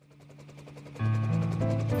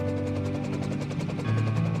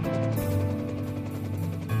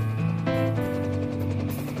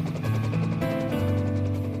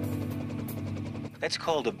That's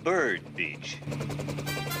called a bird beach.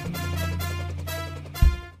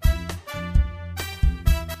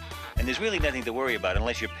 And there's really nothing to worry about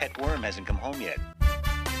unless your pet worm hasn't come home yet.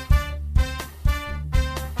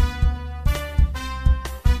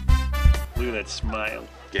 Look at that smile.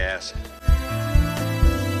 Gas.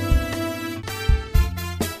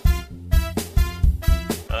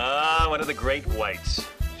 One of the great whites.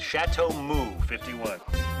 Chateau Mou 51.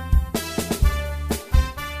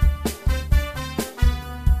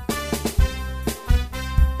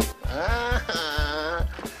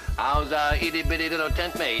 How's our itty bitty little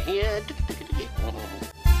tent mate here?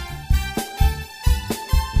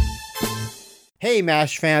 Hey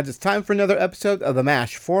MASH fans, it's time for another episode of the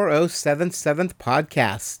MASH 4077th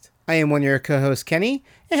podcast. I am one of your co-hosts, Kenny,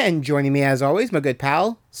 and joining me as always, my good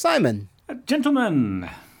pal, Simon. Gentlemen.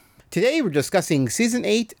 Today we're discussing Season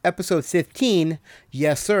 8, Episode 15,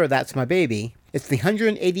 Yes Sir, That's My Baby. It's the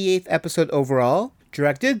 188th episode overall,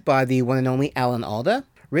 directed by the one and only Alan Alda,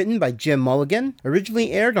 written by Jim Mulligan,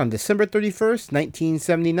 originally aired on December 31st,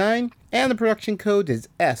 1979, and the production code is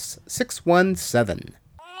S617.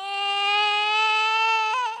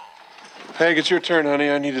 Peg, it's your turn, honey.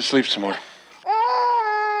 I need to sleep some more.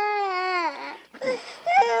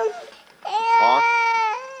 Hawk?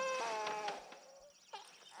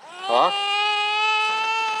 Hawk?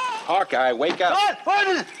 Hawkeye, wake up.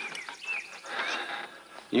 What?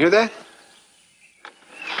 You hear that?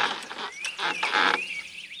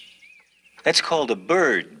 That's called a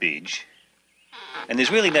bird beach. And there's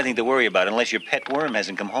really nothing to worry about unless your pet worm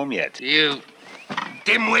hasn't come home yet. You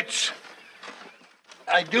dimwits.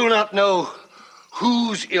 I do not know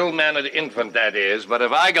whose ill-mannered infant that is, but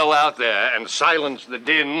if I go out there and silence the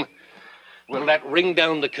din, will that ring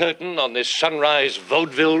down the curtain on this sunrise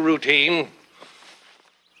vaudeville routine?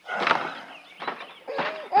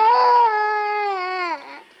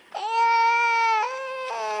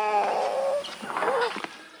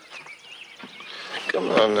 Come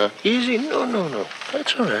on now. Easy. No.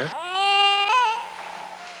 That's all right.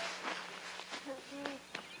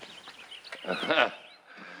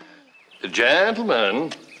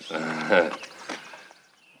 Gentlemen,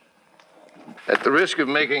 at the risk of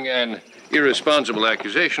making an irresponsible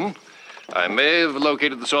accusation, I may have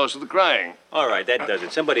located the source of the crying. All right, that does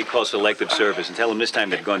it. Somebody call selective service and tell them this time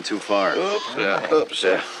they've gone too far. Oops.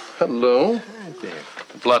 Hello. The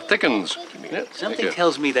plot thickens. Something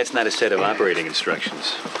tells me that's not a set of operating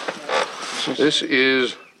instructions. This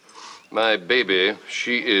is my baby.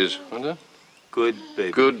 She is, what's that? Good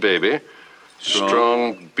baby. Good baby.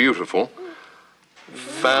 Strong, beautiful.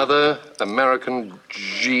 Father, American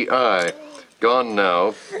GI. Gone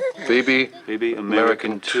now. Baby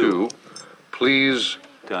American 2. Please,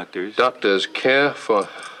 doctors, care for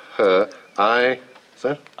her. I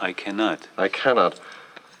cannot. I cannot,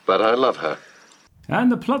 but I love her.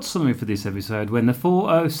 And the plot summary for this episode: when the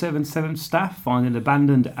 4077 staff find an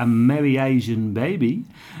abandoned Merry Asian baby,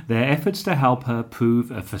 their efforts to help her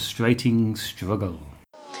prove a frustrating struggle.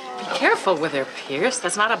 Careful with her, Pierce.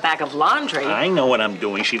 That's not a bag of laundry. I know what I'm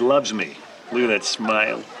doing. She loves me. Look at that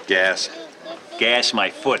smile. Gas. Gas my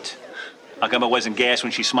foot. How come it wasn't gas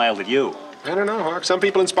when she smiled at you? I don't know, Hawk. Some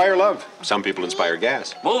people inspire love. Some people inspire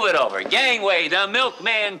gas. Move it over. Gangway, the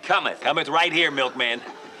milkman cometh. Cometh right here, milkman.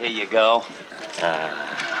 Here you go.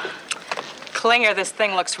 Klinger, this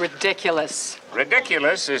thing looks ridiculous.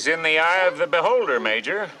 Ridiculous is in the eye of the beholder,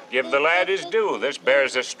 Major. Give the lad his due. This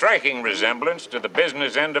bears a striking resemblance to the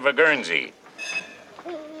business end of a Guernsey.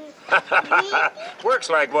 Works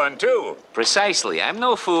like one, too. Precisely. I'm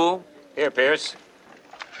no fool. Here, Pierce.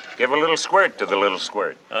 Give a little squirt to the little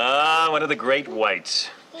squirt. One of the great whites.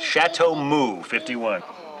 Chateau Mou 51.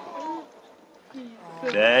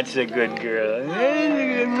 That's a good girl.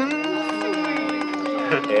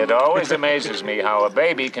 It always amazes me how a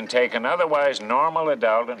baby can take an otherwise normal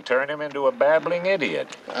adult and turn him into a babbling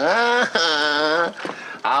idiot. How's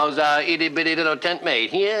our itty bitty little tent mate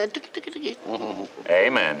here?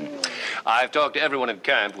 Amen. I've talked to everyone in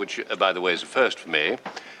camp, which, by the way, is a first for me,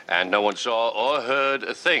 and no one saw or heard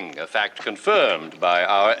a thing, a fact confirmed by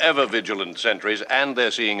our ever-vigilant sentries and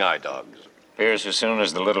their seeing eye dogs. Pierce, as soon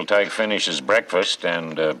as the little tyke finishes breakfast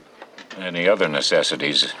and any other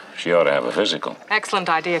necessities, she ought to have a physical. Excellent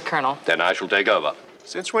idea, Colonel. Then I shall take over.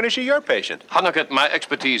 Since when is she your patient? Hunnicutt, my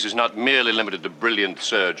expertise is not merely limited to brilliant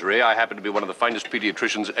surgery. I happen to be one of the finest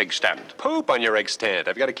pediatricians extant. Poop on your extant.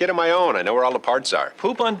 I've got a kid of my own. I know where all the parts are.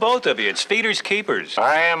 Poop on both of you. It's feeders keepers.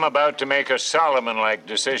 I am about to make a Solomon-like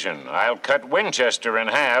decision. I'll cut Winchester in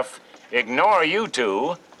half, ignore you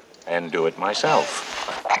two, and do it myself.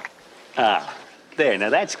 There, now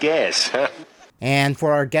that's gas. And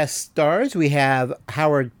for our guest stars, we have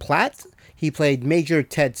Howard Platt. He played Major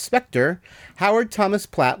Ted Spector. Howard Thomas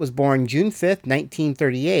Platt was born June 5th,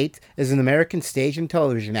 1938, is an American stage and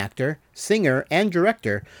television actor, singer, and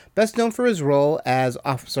director, best known for his role as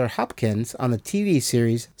Officer Hopkins on the TV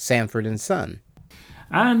series Sanford and Son.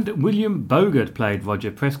 And William Bogart played Roger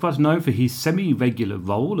Prescott, known for his semi-regular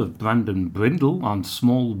role of Brandon Brindle on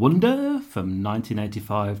Small Wonder from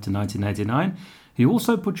 1985 to 1989. He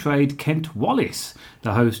also portrayed Kent Wallace,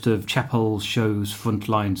 the host of Chappell's show's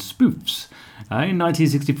Frontline Spoofs. In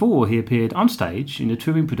 1964, he appeared on stage in a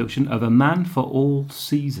touring production of A Man for All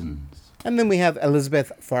Seasons. And then we have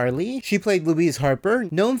Elizabeth Farley. She played Louise Harper,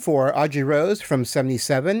 known for Audrey Rose from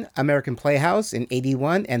 77, American Playhouse in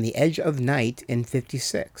 81, and The Edge of Night in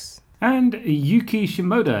 56. And Yuki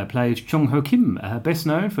Shimoda plays Chung Ho Kim, best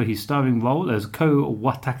known for his starring role as Ko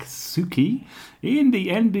Watatsuki in the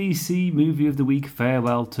NBC Movie of the Week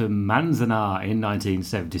Farewell to Manzanar in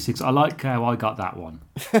 1976. I like how I got that one.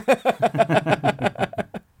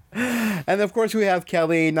 And of course we have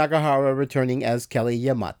Kelly Nagahara returning as Kelly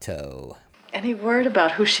Yamato. Any word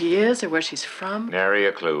about who she is or where she's from? Nary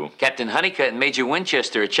a clue. Captain Honeycutt and Major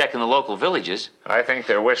Winchester are checking the local villages. I think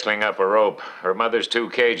they're whistling up a rope. Her mother's too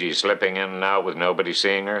cagey, slipping in and out with nobody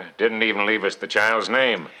seeing her. Didn't even leave us the child's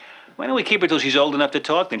name. Why don't we keep her till she's old enough to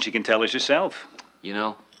talk, then she can tell us herself. You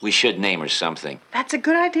know, we should name her something. That's a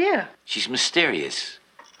good idea. She's mysterious,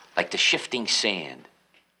 like the shifting sand.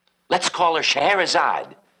 Let's call her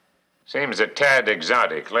Scheherazade. Seems a tad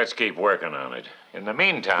exotic. Let's keep working on it. In the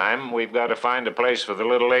meantime, we've got to find a place for the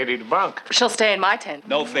little lady to bunk. She'll stay in my tent.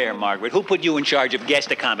 No fair, Margaret. Who put you in charge of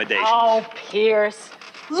guest accommodation? Oh, Pierce.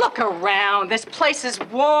 Look around. This place is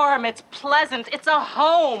warm. It's pleasant. It's a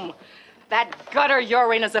home. That gutter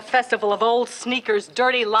you're in is a festival of old sneakers,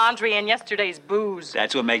 dirty laundry, and yesterday's booze.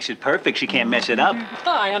 That's what makes it perfect. She can't mess it up.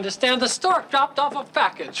 I understand the stork dropped off a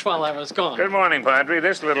package while I was gone. Good morning, Padre.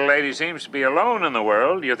 This little lady seems to be alone in the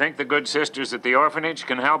world. You think the good sisters at the orphanage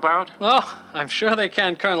can help out? Oh, I'm sure they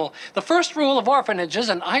can, Colonel. The first rule of orphanages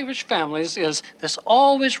and Irish families is there's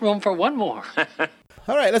always room for one more.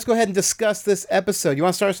 All right, let's go ahead and discuss this episode. You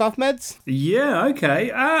want to start us off, Meds? Yeah,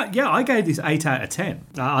 okay. I gave this 8 out of 10.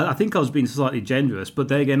 I think I was being slightly generous, but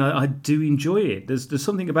then again, I do enjoy it. There's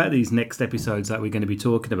something about these next episodes that we're going to be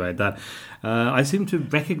talking about that I seem to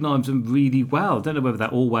recognise them really well. I don't know whether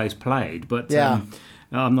that always played, but yeah.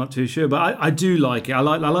 I'm not too sure. But I do like it. I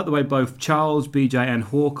like the way both Charles, BJ, and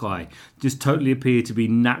Hawkeye just totally appear to be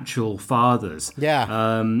natural fathers.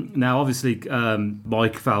 Yeah. Now, obviously,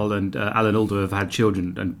 Mike Farrell and Alan Alda have had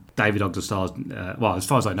children, and David Ogden Stiers, well, as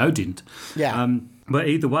far as I know, didn't. Yeah. But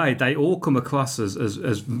either way, they all come across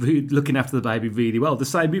as looking after the baby really well. The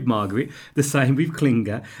same with Margaret, the same with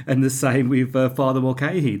Klinger, and the same with Father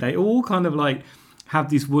Mulcahy. They all kind of like have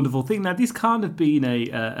this wonderful thing. Now, this can't have been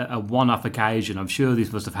a one-off occasion. I'm sure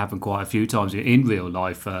this must have happened quite a few times in real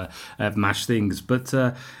life, MASH things. But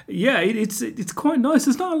it's quite nice.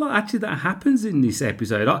 There's not a lot actually that happens in this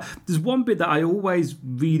episode. There's one bit that I always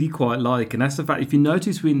really quite like, and that's the fact, if you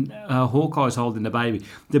notice when Hawkeye's holding the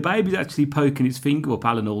baby's actually poking its finger up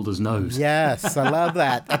Alan Alda's nose. Yes, I love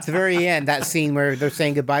that. That's the very end, that scene where they're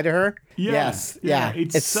saying goodbye to her. Yeah, yes, yeah.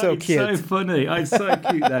 It's so cute. It's so funny. It's so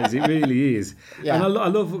cute, that is. It really is. Yeah. And I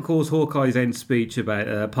love, of course, Hawkeye's end speech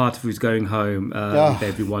about part of who's going home with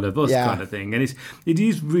every one of us kind of thing. And it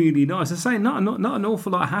is really nice. I say not an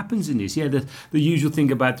awful lot happens in this. Yeah, the usual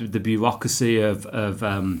thing about the bureaucracy of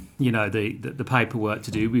the paperwork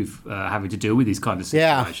to do with having to deal with this kind of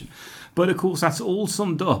situation. Yeah. But of course, that's all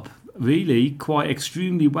summed up really quite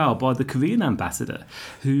extremely well by the Korean ambassador,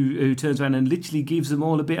 who turns around and literally gives them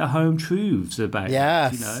all a bit of home truths about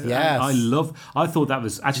yes, it, yes. I thought that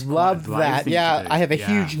was actually love that. Yeah, I have a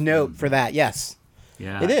huge note for that. Yes,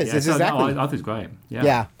 yeah, it is. Yeah. It's so, exactly. I think it's great. Yeah,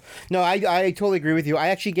 yeah. No, I totally agree with you. I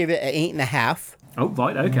actually gave it an 8.5. Oh,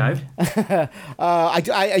 right, okay.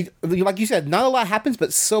 I like you said, not a lot happens,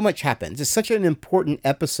 but so much happens. It's such an important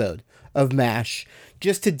episode of MASH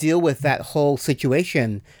just to deal with that whole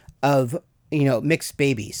situation of, mixed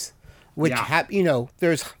babies, which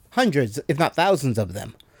there's hundreds, if not thousands of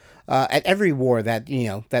them, at every war that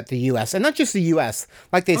the U.S. and not just the U.S.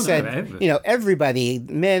 Like they said, everybody,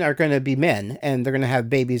 men are going to be men and they're going to have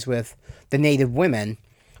babies with the native women.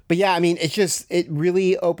 But yeah, I mean, it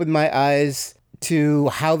really opened my eyes to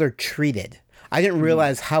how they're treated. I didn't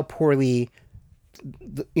realize how poorly,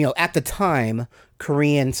 at the time,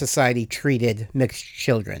 Korean society treated mixed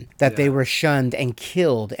children, that they were shunned and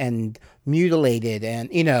killed and mutilated, and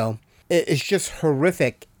it's just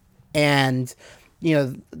horrific. And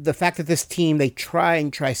the fact that this team, they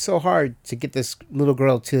try so hard to get this little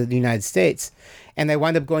girl to the United States, and they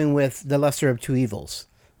wind up going with the lesser of two evils,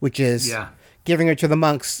 which is giving her to the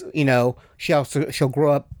monks, she'll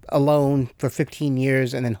grow up alone for 15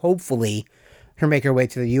 years and then hopefully her make her way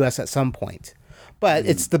to the U.S. at some point. But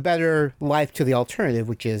it's the better life to the alternative,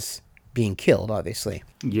 which is being killed, obviously.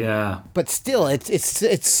 Yeah. But still,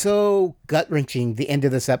 it's so gut-wrenching, the end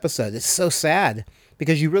of this episode. It's so sad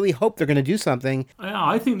because you really hope they're going to do something.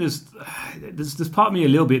 I think there's part of me a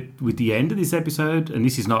little bit with the end of this episode, and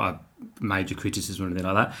this is not a major criticism or anything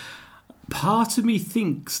like that. Part of me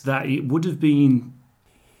thinks that it would have been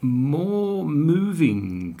more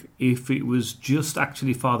moving if it was just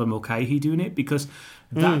actually Father Mulcahy doing it, because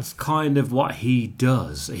that's kind of what he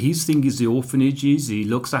does. His thing is the orphanages. He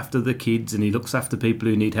looks after the kids and he looks after people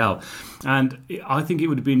who need help. And I think it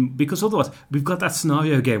would have been, because otherwise we've got that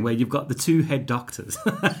scenario again where you've got the two head doctors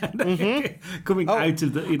coming out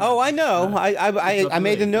of the. I know. I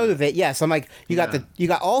made a note of it. Yes, I'm like, you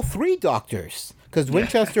got all three doctors. Because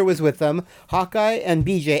Winchester was with them, Hawkeye and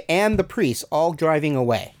BJ and the priest all driving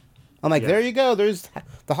away. I'm like, there you go. There's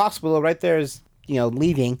the hospital right there is,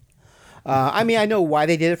 leaving. I mean, I know why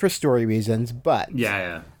they did it for story reasons, but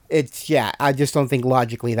I just don't think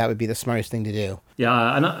logically that would be the smartest thing to do.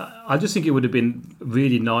 Yeah, and I just think it would have been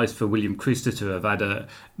really nice for William Christie to have had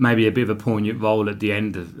maybe a bit of a poignant role at the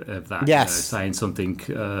end of that. Yes. Saying something.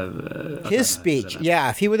 His speech,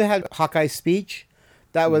 if he would have had Hawkeye's speech,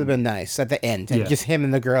 that would have been nice at the end. And just him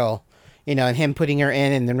and the girl, and him putting her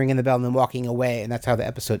in and then ringing the bell and then walking away. And that's how the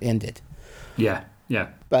episode ended. Yeah, yeah.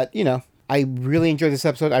 But, I really enjoyed this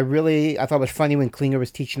episode. I thought it was funny when Klinger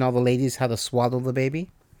was teaching all the ladies how to swaddle the baby.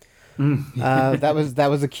 That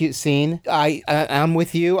was a cute scene. I'm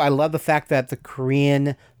with you. I love the fact that the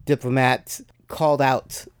Korean diplomat called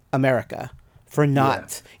out America for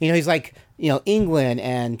not, he's like, England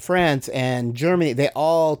and France and Germany, they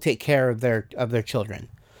all take care of their children.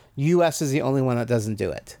 U.S. is the only one that doesn't do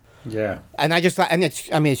it. Yeah. And I just thought,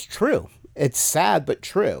 it's true. It's sad, but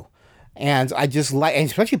true. And I just like, and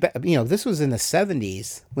especially, this was in the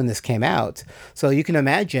 70s when this came out. So you can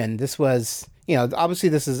imagine this was, obviously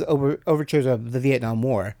this is overtures of the Vietnam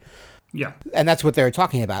War. Yeah. And that's what they were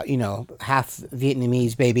talking about, half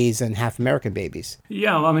Vietnamese babies and half American babies.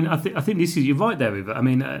 Yeah, I mean, I think this is, you're right there with it. I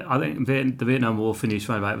mean, I think the Vietnam War finished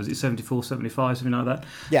around about, was it 74, 75, something like that?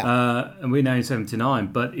 Yeah. And we're now in 79,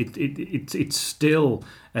 but it's still,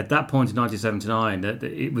 at that point in 1979, that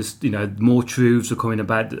it was, more truths were coming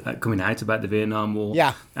out about the Vietnam War.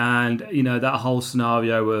 Yeah. And, that whole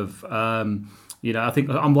scenario of... I think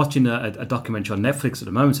I'm watching a documentary on Netflix at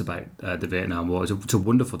the moment about the Vietnam War. It's a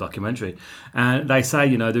wonderful documentary, and they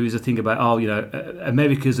say there is a thing about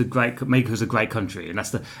America's a great country,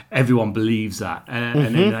 and everyone believes that,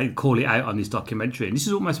 and then they call it out on this documentary. And this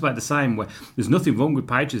is almost about the same, where there's nothing wrong with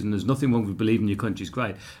patriotism, there's nothing wrong with believing your country's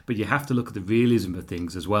great, but you have to look at the realism of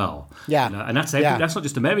things as well. Yeah, and that's not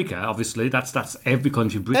just America. Obviously, that's every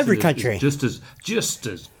country. Britain every country is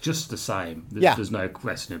just the same. There's no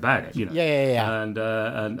question about it. Yeah. And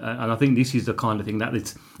I think this is the kind of thing that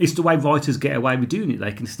it's the way writers get away with doing it.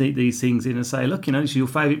 They can sneak these things in and say, look, this is your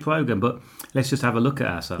favourite programme, but let's just have a look at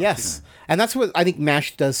ourselves. Yes. And that's what I think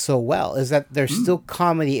MASH does so well, is that there's still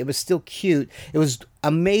comedy. It was still cute. It was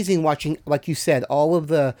amazing watching, like you said, all of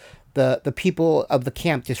the people of the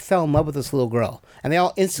camp just fell in love with this little girl, and they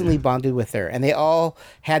all instantly bonded with her, and they all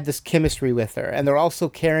had this chemistry with her, and they're all so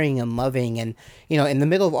caring and loving, and in the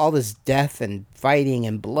middle of all this death and fighting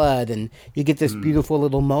and blood, and you get this beautiful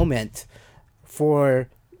little moment for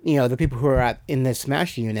the people who are in this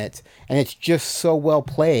MASH unit, and it's just so well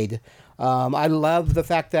played. I love the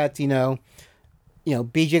fact that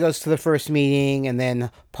BJ goes to the first meeting, and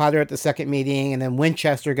then Potter at the second meeting, and then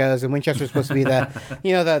Winchester goes, and Winchester's supposed to be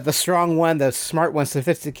the, the strong one, the smart one,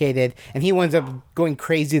 sophisticated, and he winds up going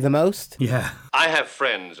crazy the most. Yeah. I have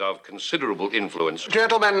friends of considerable influence.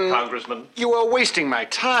 Gentlemen, Congressman, you are wasting my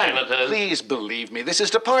time. Senators. Please believe me, this is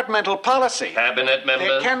departmental policy. cabinet members,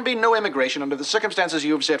 There can be no immigration under the circumstances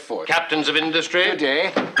you have set forth. captains of industry. Good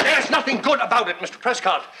day. There's nothing good about it, Mr.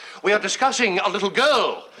 Prescott. We are discussing a little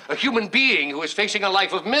girl, a human being who is facing a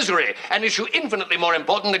life of misery, an issue infinitely more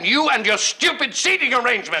important than you and your stupid seating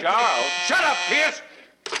arrangement. Charles. Shut up, Pierce.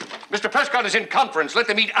 Mr. Prescott is in conference. Let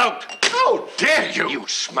them eat out. How dare you! You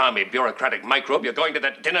smarmy bureaucratic microbe. You're going to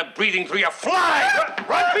that dinner breathing through your fly.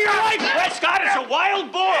 Run for your life, Prescott. It's a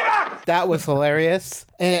wild boar. That was hilarious.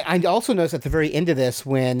 And I also noticed at the very end of this,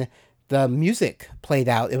 when the music played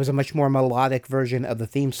out, it was a much more melodic version of the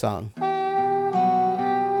theme song.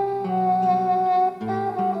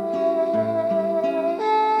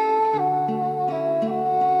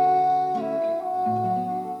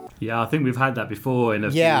 Yeah, I think we've had that before in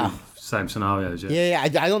a few same scenarios. Yeah. I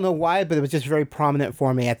don't know why, but it was just very prominent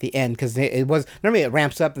for me at the end because it was normally it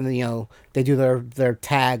ramps up and they do their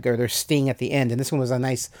tag or their sting at the end, and this one was a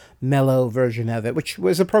nice mellow version of it, which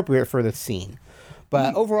was appropriate for the scene.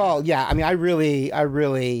 But overall, yeah, I mean,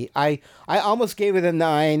 I almost gave it a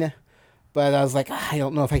 9, but I was like, I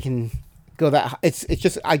don't know if I can go that. It's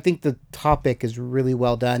just I think the topic is really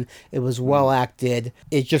well done. It was well acted.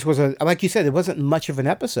 It just was like you said, it wasn't much of an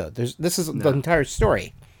episode. The entire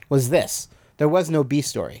story was this. There was no B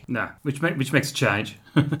story. No, which makes a change.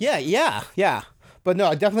 Yeah. But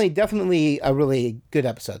no, definitely a really good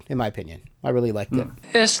episode, in my opinion. I really liked it.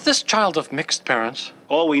 Is this child of mixed parents?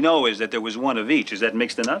 All we know is that there was one of each. Is that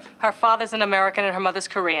mixed enough? Her father's an American and her mother's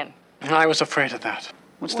Korean. I was afraid of that.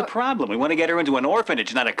 What's the problem? We want to get her into an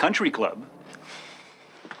orphanage, not a country club.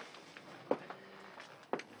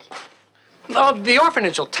 Oh, the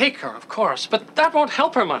orphanage will take her, of course, but that won't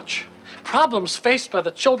help her much. Problems faced by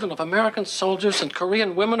the children of American soldiers and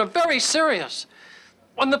Korean women are very serious.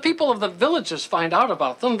 When the people of the villages find out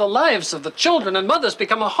about them, the lives of the children and mothers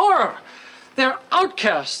become a horror. They're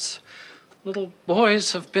outcasts. Little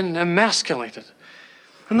boys have been emasculated,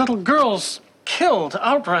 and little girls killed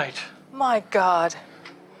outright. My God.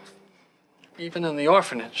 Even in the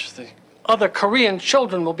orphanage, the other Korean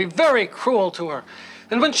children will be very cruel to her.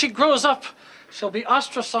 And when she grows up, she'll be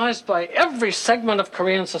ostracized by every segment of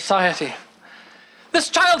Korean society. This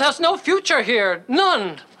child has no future here,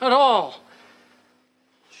 none at all.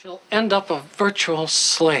 She'll end up a virtual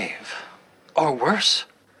slave. Or worse.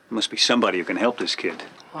 There must be somebody who can help this kid.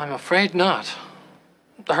 I'm afraid not.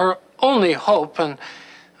 Her only hope, and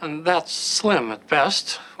that's slim at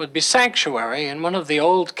best, would be sanctuary in one of the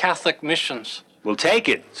old Catholic missions. We'll take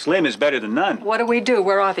it. Slim is better than none. What do we do?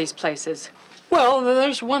 Where are these places? Well,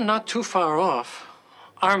 there's one not too far off.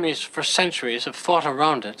 Armies for centuries have fought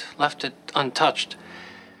around it, left it untouched.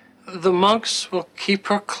 The monks will keep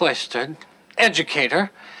her cloistered, educate her,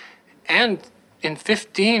 and in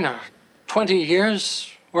 15 or 20 years,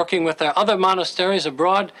 working with their other monasteries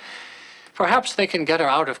abroad, perhaps they can get her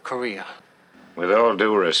out of Korea. With all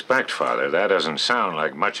due respect, Father, that doesn't sound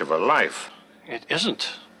like much of a life. It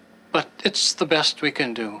isn't, but it's the best we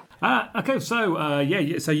can do. Okay, so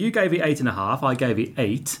so you gave it 8.5, I gave it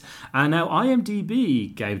 8, and now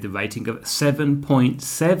IMDb gave the rating of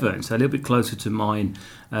 7.7, so a little bit closer to mine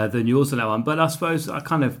than yours on that one. But I suppose I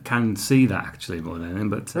kind of can see that actually more than anything.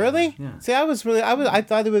 But really, yeah. See, I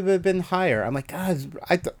thought it would have been higher. I'm like,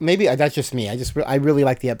 God, maybe that's just me. I really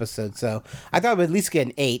like the episode, so I thought I would at least get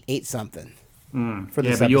an 8 something. For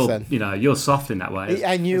this episode. You're soft in that way.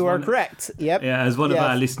 And you are correct. Yep. Yeah, as one of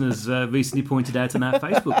our listeners recently pointed out on our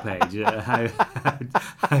Facebook page,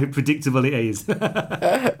 how predictable it is.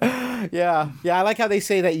 Yeah, I like how they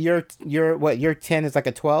say that your 10 is like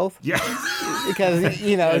a 12. Yeah, because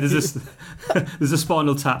there's a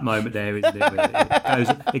Spinal Tap moment there, isn't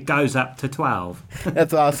it? It goes up to 12.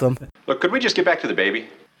 That's awesome. Look, could we just get back to the baby?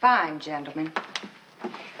 Fine, gentlemen.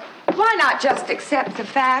 Why not just accept the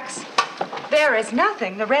facts? There is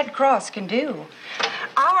nothing the Red Cross can do.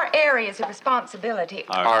 Our areas of responsibility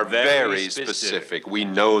are very specific. We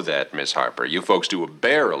know that, Miss Harper. You folks do a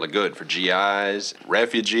barrel of good for GIs,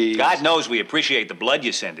 refugees. God knows we appreciate the blood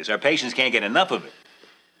you send us. Our patients can't get enough of it.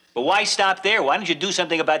 But why stop there? Why don't you do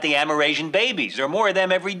something about the Amerasian babies? There are more of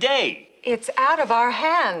them every day. It's out of our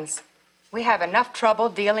hands. We have enough trouble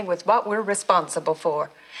dealing with what we're responsible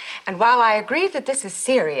for. And while I agree that this is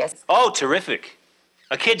serious... Oh, terrific.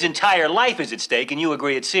 A kid's entire life is at stake, and you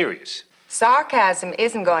agree it's serious. Sarcasm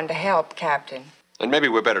isn't going to help, Captain. And maybe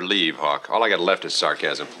we better leave, Hawk. All I got left is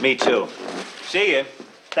sarcasm. Me too. See ya.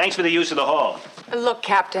 Thanks for the use of the hall. Look,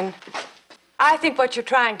 Captain, I think what you're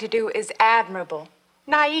trying to do is admirable.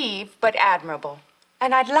 Naive, but admirable.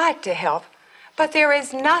 And I'd like to help, but there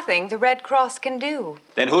is nothing the Red Cross can do.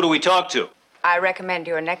 Then who do we talk to? I recommend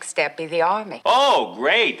your next step be the Army. Oh,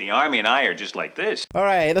 great. The Army and I are just like this. All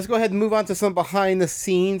right, let's go ahead and move on to some behind the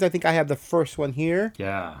scenes. I think I have the first one here.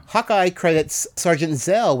 Yeah. Hawkeye credits Sergeant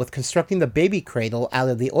Zell with constructing the baby cradle out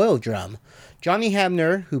of the oil drum. Johnny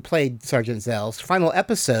Hamner, who played Sergeant Zell's final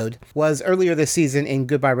episode, was earlier this season in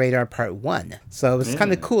Goodbye Radar Part 1. So it's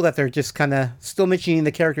kind of cool that they're just kind of still mentioning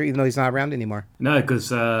the character even though he's not around anymore. No,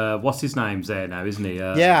 because what's his name's there now, isn't he?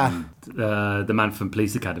 The man from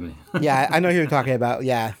Police Academy. Yeah, I know who you're talking about,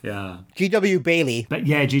 yeah. Yeah. G.W. Bailey.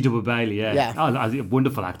 G.W. Bailey, yeah. Oh,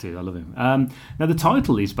 wonderful actor, I love him. Now, the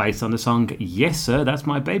title is based on the song Yes Sir, That's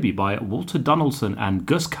My Baby by Walter Donaldson and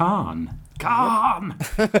Gus Kahn.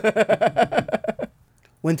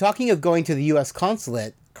 When talking of going to the U.S.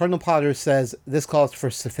 consulate, Colonel Potter says this calls for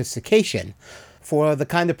sophistication. for the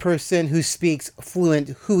kind of person who speaks fluent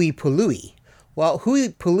Hui Pului. Well, Hui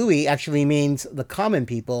Pului actually means the common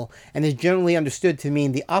people and is generally understood to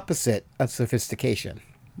mean the opposite of sophistication.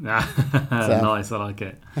 Nice, I like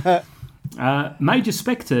it. Major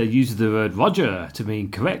Spectre uses the word Roger to mean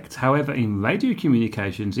correct. However, in radio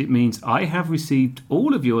communications, it means I have received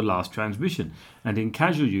all of your last transmission. And in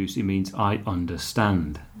casual use, it means I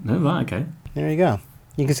understand. Oh, right, okay. There you go.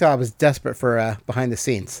 You can see I was desperate for behind the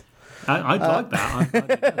scenes. I'd like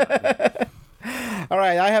that. All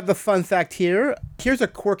right, I have the fun fact here. Here's a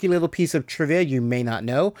quirky little piece of trivia you may not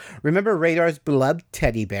know. Remember Radar's beloved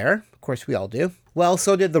teddy bear? Of course, we all do. Well,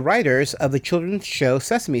 so did the writers of the children's show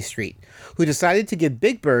Sesame Street, who decided to give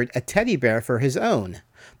Big Bird a teddy bear for his own.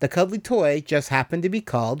 The cuddly toy just happened to be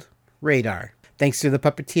called Radar, thanks to the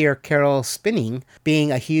puppeteer Carol Spinning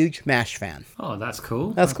being a huge MASH fan. Oh, that's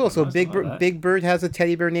cool. That's cool. So nice. Big Bird has a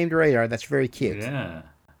teddy bear named Radar. That's very cute. Yeah.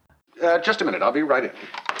 Just a minute. I'll be right in.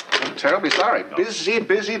 I'm terribly sorry.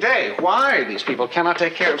 Busy day. Why these people cannot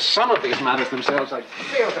take care of some of these matters themselves, I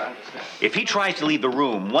fail to understand. If he tries to leave the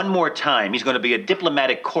room one more time, he's going to be a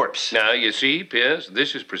diplomatic corpse. Now, you see, Pierce,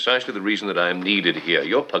 this is precisely the reason that I am needed here.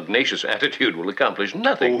 Your pugnacious attitude will accomplish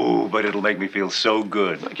nothing. Ooh, but it'll make me feel so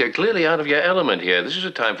good. Look, you're clearly out of your element here. This is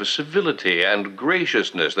a time for civility and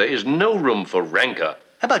graciousness. There is no room for rancor.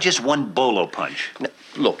 How about just one bolo punch? Now,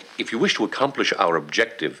 look, if you wish to accomplish our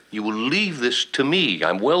objective, you will leave this to me.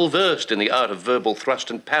 I'm well versed in the art of verbal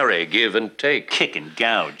thrust and parry, give and take. Kick and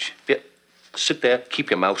gouge. Yeah. Sit there, keep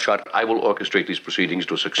your mouth shut. I will orchestrate these proceedings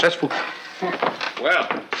to a successful...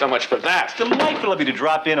 Well, so much for that. It's delightful of you to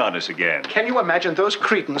drop in on us again. Can you imagine those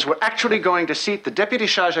cretins were actually going to seat the deputy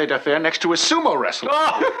charge d'affaires next to a sumo wrestler?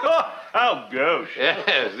 Oh, gauche.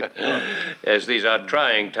 Yes, these are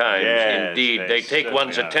trying times. Yes, indeed, they take certainly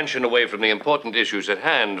one's are. attention away from the important issues at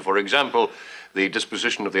hand. For example, the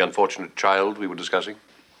disposition of the unfortunate child we were discussing.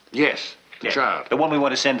 Yes, the child. The one we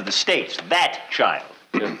want to send to the States. That child.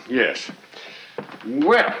 Yes.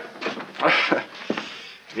 Well,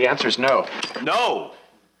 the answer is no. No.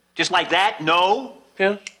 Just like that? No?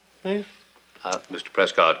 Yeah. Mr.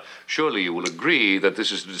 Prescott, surely you will agree that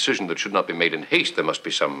this is a decision that should not be made in haste. There must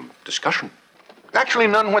be some discussion. Actually,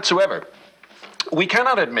 none whatsoever. We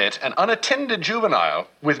cannot admit an unattended juvenile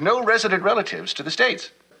with no resident relatives to the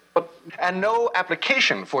States. And no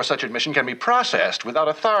application for such admission can be processed without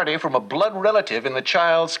authority from a blood relative in the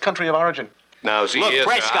child's country of origin. Now, see Look, here,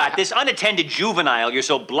 Prescott, this unattended juvenile you're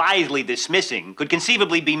so blithely dismissing could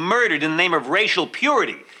conceivably be murdered in the name of racial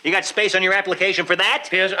purity. You got space on your application for that?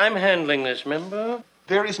 Piers, I'm handling this, remember?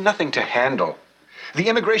 There is nothing to handle. The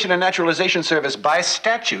Immigration and Naturalization Service, by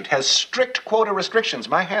statute, has strict quota restrictions.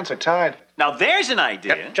 My hands are tied. Now, there's an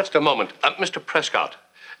idea. Just a moment. Mr. Prescott,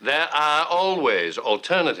 there are always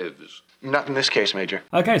alternatives. Not in this case, Major.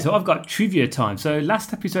 Okay, so I've got trivia time. So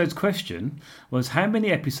last episode's question was how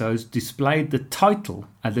many episodes displayed the title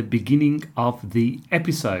at the beginning of the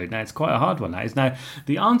episode? Now, it's quite a hard one, that is. Now,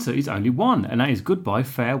 the answer is only one, and that is Goodbye,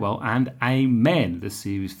 Farewell, and Amen. The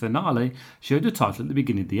series finale showed the title at the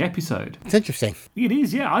beginning of the episode. It's interesting. It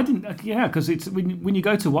is, yeah. I didn't, yeah, because it's when you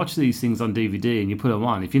go to watch these things on DVD and you put them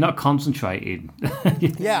on, if you're not concentrating, you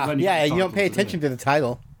don't pay attention to the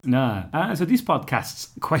title. No. So this podcast's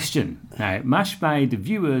question. Now, MASH made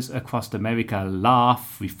viewers across America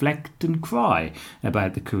laugh, reflect and cry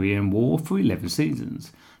about the Korean War for 11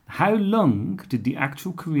 seasons. How long did the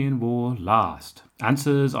actual Korean War last?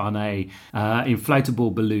 Answers on a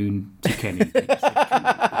inflatable balloon to Kenny.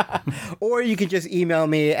 Or you can just email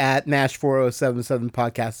me at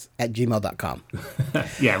mash4077podcast@gmail.com.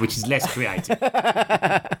 Yeah, which is less creative.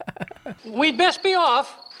 We'd best be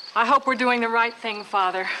off. I hope we're doing the right thing,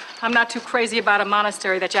 Father. I'm not too crazy about a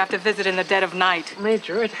monastery that you have to visit in the dead of night.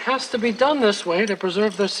 Major, it has to be done this way to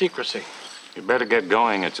preserve their secrecy. You better get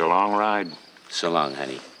going. It's a long ride. So long,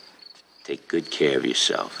 honey. Take good care of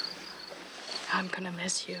yourself. I'm gonna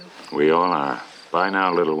miss you. We all are. Bye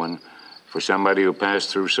now, little one. For somebody who passed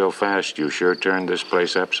through so fast, you sure turned this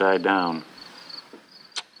place upside down.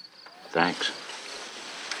 Thanks.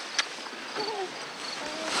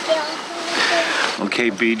 Okay,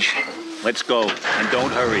 Beach, let's go, and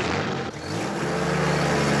don't hurry.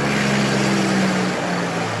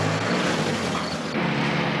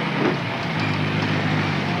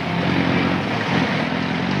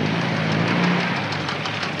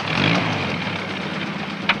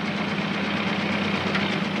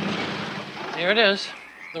 Here it is.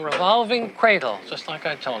 The revolving cradle, just like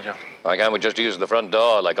I told you. Why can't we just use the front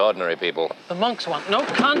door like ordinary people? The monks want no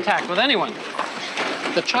contact with anyone.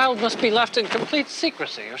 The child must be left in complete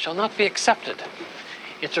secrecy or shall not be accepted.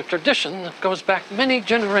 It's a tradition that goes back many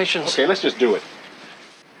generations. Okay, let's just do it.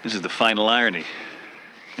 This is the final irony.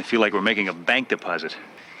 I feel like we're making a bank deposit.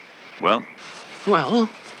 Well? Well?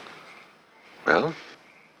 Well?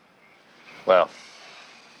 Well.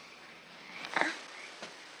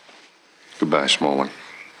 Goodbye, small one.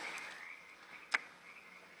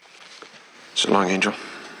 So long, Angel.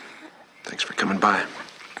 Thanks for coming by.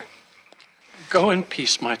 Go in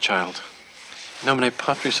peace, my child. In nomine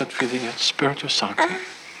Patris et Filii et Spiritus Sancti.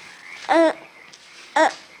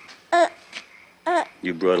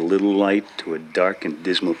 You brought a little light to a dark and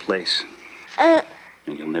dismal place. And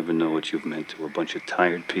you'll never know what you've meant to a bunch of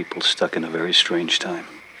tired people stuck in a very strange time.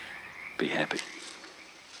 Be happy.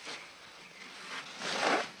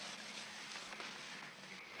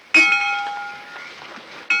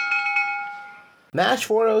 MASH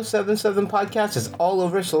 4077 Podcast is all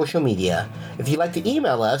over social media. If you'd like to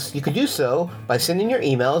email us, you can do so by sending your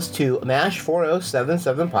emails to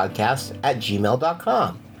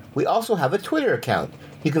mash4077podcast@gmail.com. We also have a Twitter account.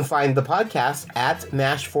 You can find the podcast at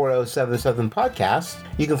MASH4077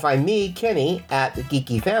 You can find me, Kenny, at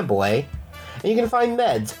Geeky Fanboy. And you can find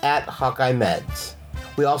Meds at Hawkeye Meds.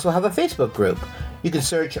 We also have a Facebook group. You can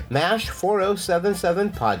search MASH 4077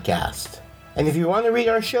 Podcast. And if you want to read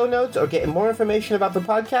our show notes or get more information about the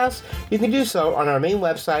podcast, you can do so on our main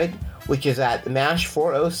website, which is at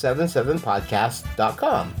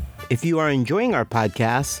mash4077podcast.com. If you are enjoying our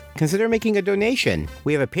podcast, consider making a donation.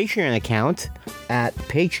 We have a Patreon account at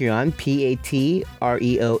Patreon,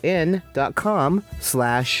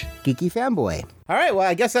 patreon.com/geekyfanboy. All right, well,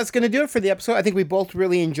 I guess that's going to do it for the episode. I think we both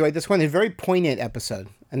really enjoyed this one. It's a very poignant episode.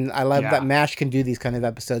 And I love that MASH can do these kind of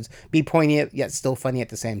episodes. Be poignant, yet still funny at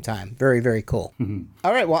the same time. Very, very cool.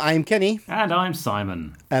 All right, well, I'm Kenny. And I'm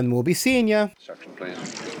Simon. And we'll be seeing you. Suction, please.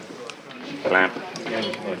 Clamp.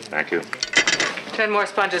 Thank you. 10 more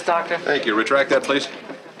sponges, Doctor. Thank you. Retract that, please.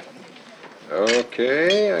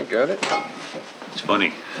 Okay, I got it. It's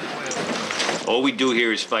funny. All we do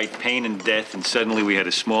here is fight pain and death, and suddenly we had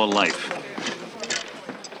a small life.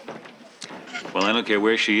 Well, I don't care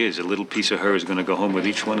where she is. A little piece of her is going to go home with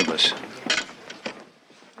each one of us.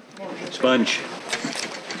 Sponge.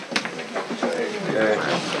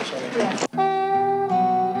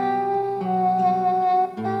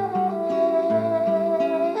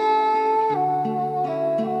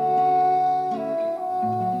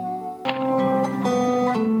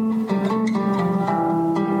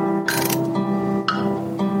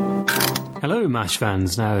 Hello, MASH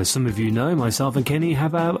fans. Now, as some of you know, myself and Kenny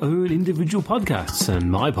have our own individual podcasts,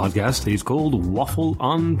 and my podcast is called Waffle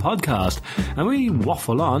On Podcast, and we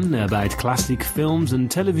waffle on about classic films and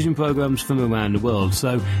television programs from around the world.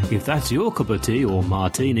 So, if that's your cup of tea or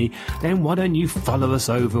martini, then why don't you follow us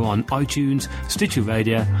over on iTunes, Stitcher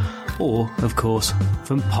Radio, or, of course,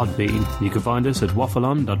 from Podbean. You can find us at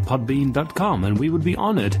waffleon.podbean.com, and we would be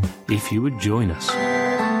honoured if you would join us.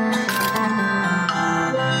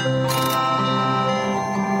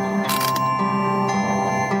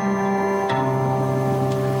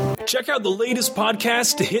 Check out the latest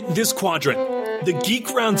podcast to hit this quadrant, The Geek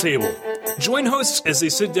Roundtable. Join hosts as they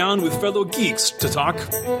sit down with fellow geeks to talk,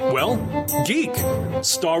 well, geek.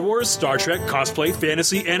 Star Wars, Star Trek, cosplay,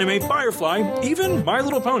 fantasy, anime, Firefly, even My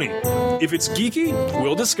Little Pony. If it's geeky,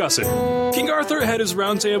 we'll discuss it. King Arthur had his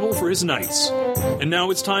roundtable for his knights. And now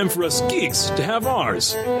it's time for us geeks to have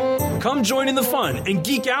ours. Come join in the fun and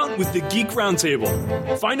geek out with the Geek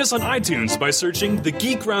Roundtable. Find us on iTunes by searching The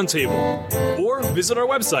Geek Roundtable. Or visit our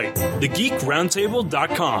website,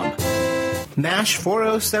 thegeekroundtable.com. MASH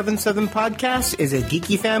 4077 Podcast is a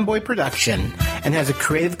Geeky Fanboy production and has a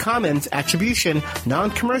Creative Commons Attribution,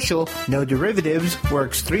 Non-Commercial, No Derivatives,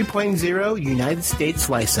 Works 3.0 United States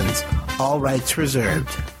license. All rights reserved.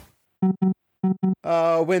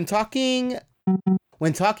 When talking, oh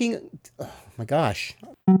my gosh.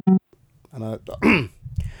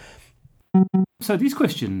 So this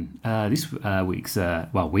question, this week's,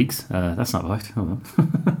 that's not right. Hold